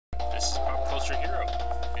This is Pop Culture Hero,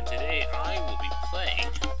 and today I will be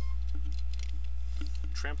playing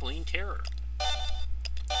Trampoline Terror.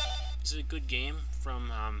 This is a good game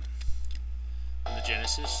from the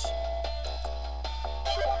Genesis.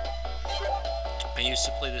 I used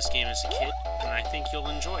to play this game as a kid, and I think you'll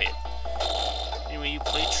enjoy it. Anyway, you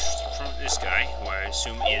play from this guy, who I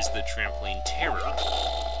assume is the Trampoline Terror,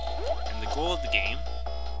 and the goal of the game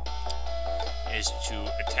is to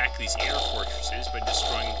attack these air fortresses by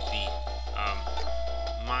destroying the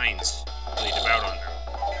mines laid about on them.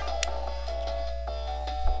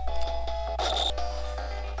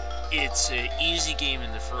 It's an easy game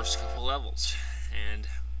in the first couple levels, and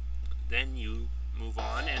then you move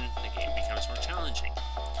on and the game becomes more challenging.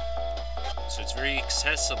 So it's very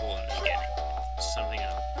accessible in the beginning. It's something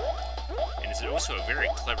and it's also a very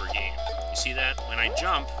clever game. You see that? When I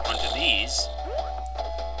jump onto these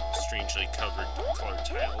strangely colored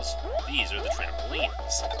tiles, these are the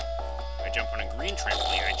trampolines. I jump on a green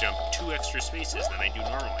trampoline, I jump 2 extra spaces than I do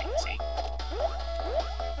normally, see?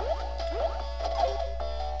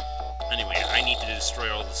 Anyway, I need to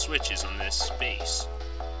destroy all the switches on this space.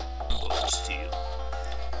 Combos, too.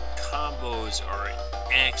 Combos are an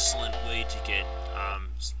excellent way to get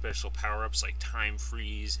special power-ups like Time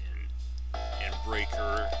Freeze and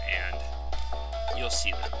Breaker, and you'll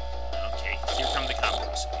see them. Okay, here come the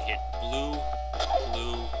combos. I hit blue,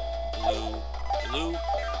 blue, blue, blue.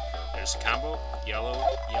 There's a combo. Yellow,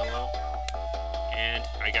 yellow. And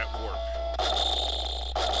I got warp.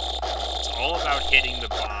 It's all about hitting the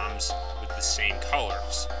bombs with the same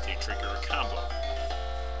colors to trigger a combo.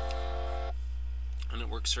 And it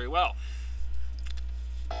works very well.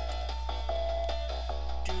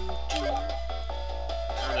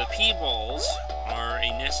 Now the P-balls are a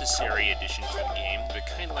necessary addition to the game. They're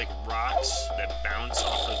kind of like rocks that bounce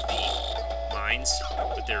off of the mines,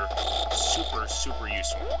 but they're super, super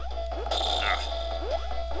useful.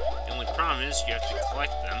 The only problem is you have to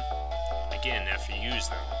collect them, again, after you use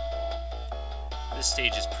them. This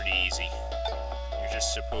stage is pretty easy. You're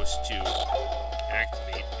just supposed to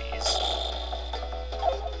activate these.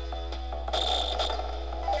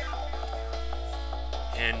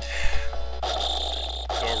 And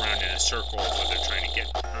go around in a circle so they're trying to get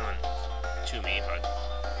on to me, but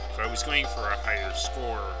if I was going for a higher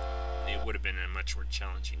score, it would have been a much more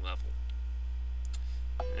challenging level.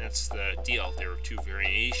 And that's the deal. There are 2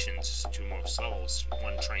 variations to most levels,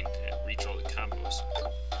 one trying to reach all the combos,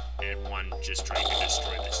 and one just trying to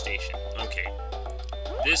destroy the station. Okay,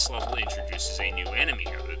 this level introduces a new enemy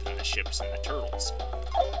other than the ships and the turtles,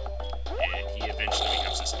 and he eventually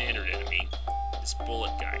becomes a standard enemy, this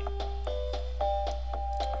bullet guy.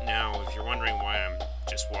 Now, if you're wondering why I'm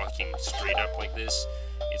just walking straight up like this,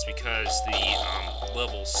 it's because the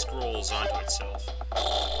level scrolls onto itself.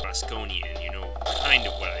 Bosconian, you know kind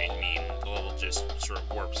of what I mean. The level just sort of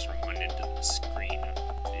warps from one end of the screen to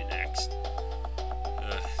the next.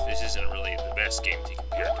 This isn't really the best game to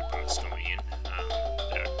compare to Bosconian.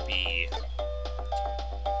 That would be...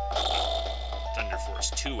 Thunder Force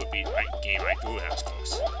 2 would be a game I do have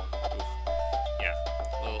close. Oof. Yeah.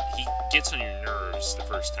 Well, he gets on your nerves the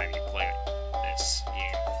first time you play this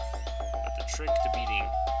game. But the trick to beating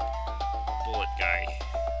Bullet Guy,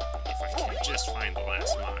 if I can just find the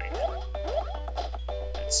last mine.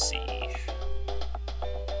 Let's see.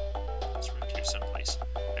 Let's run here someplace.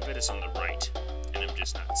 I bet it's on the right, and I'm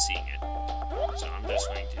just not seeing it. So I'm just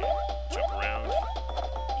going to jump around.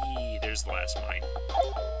 Eee, there's the last mine.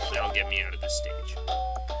 That'll get me out of this stage.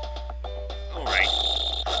 Alright.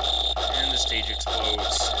 And the stage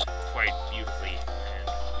explodes quite beautifully, and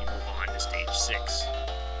we move on to stage 6.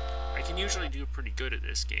 I can usually do pretty good at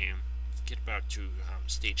this game. Get about to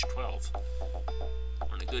stage 12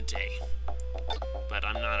 on a good day. But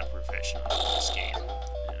I'm not a professional in this game.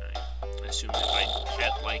 I assume if I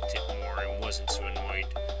had liked it more and wasn't so annoyed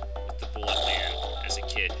with the Bullet Man as a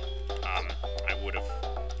kid, I would have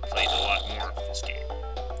played a lot more of this game.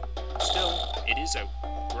 Still, it is a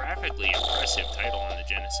graphically impressive title on the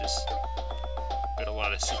Genesis. But a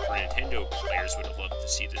lot of Super Nintendo players would have loved to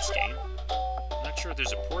see this game. I'm not sure if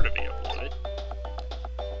there's a port available of it,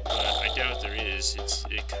 but I doubt there is. It's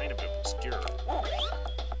kind of obscure.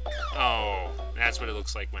 Oh, that's what it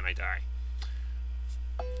looks like when I die.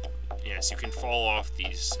 Yes, you can fall off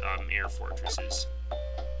these air fortresses.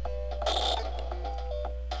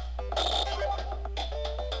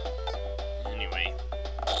 Anyway,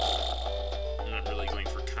 I'm not really going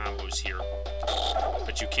for combos here,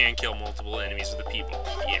 but you can kill multiple enemies with a P-ball.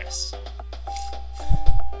 Yes.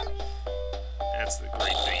 That's the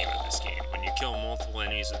great thing about this game. When you kill multiple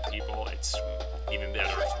enemies with P-ball, it's even better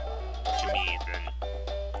to me than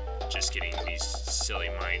just just getting these silly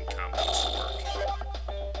mind combos to work.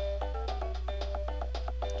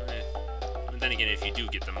 And then again, if you do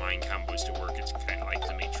get the mind combos to work, it's kind of like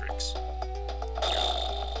the Matrix.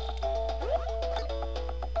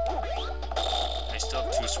 I still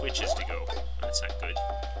have 2 switches to go. That's not good.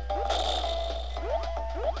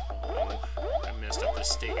 Oh, I messed up this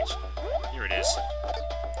stage. Here it is.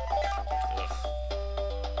 Ugh.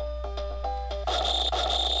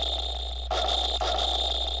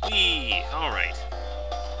 Whee! Alright.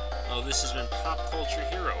 Well, this has been Pop Culture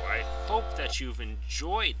Hero. I hope that you've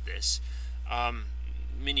enjoyed this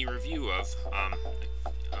mini review of my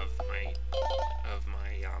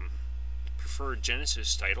preferred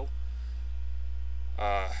Genesis title,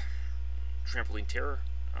 Trampoline Terror.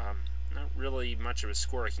 Not really much of a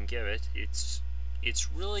score I can give it. It's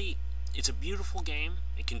a beautiful game.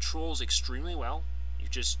 It controls extremely well.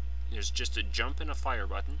 There's just a jump and a fire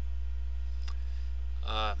button.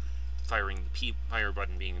 Fire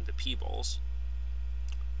button being the P balls.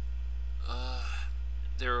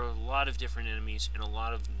 There are a lot of different enemies and a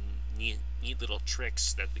lot of neat little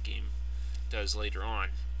tricks that the game does later on.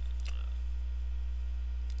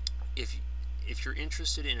 If you're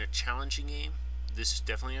interested in a challenging game, this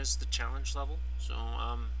definitely has the challenge level. So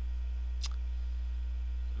I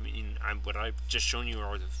mean, what I've just shown you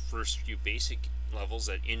are the first few basic levels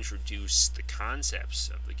that introduce the concepts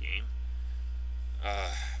of the game.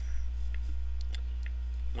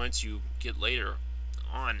 Once you get later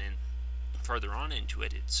on and farther on into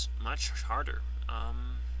it, it's much harder. Oh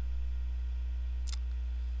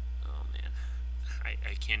man,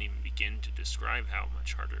 I can't even begin to describe how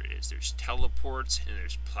much harder it is. There's teleports and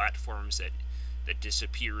there's platforms that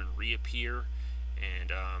disappear and reappear,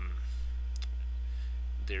 and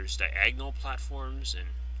there's diagonal platforms and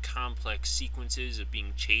complex sequences of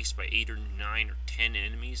being chased by 8 or 9 or 10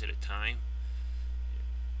 enemies at a time,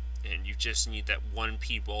 and you just need that one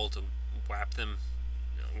P-ball to whap them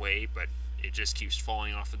away, but it just keeps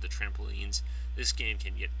falling off of the trampolines. This game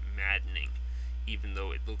can get maddening, even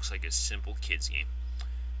though it looks like a simple kids game.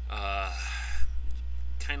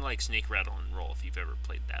 Kind of like Snake, Rattle, and Roll, if you've ever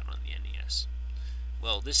played that on the NES.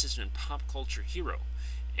 Well, this has been Pop Culture Hero,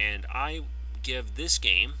 and I give this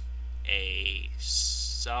game a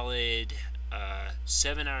solid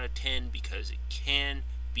 7 out of 10 because it can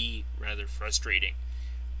be rather frustrating.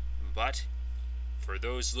 But for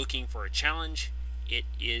those looking for a challenge, it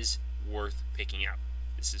is worth picking up.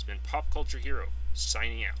 This has been Pop Culture Hero,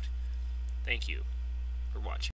 signing out. Thank you for watching.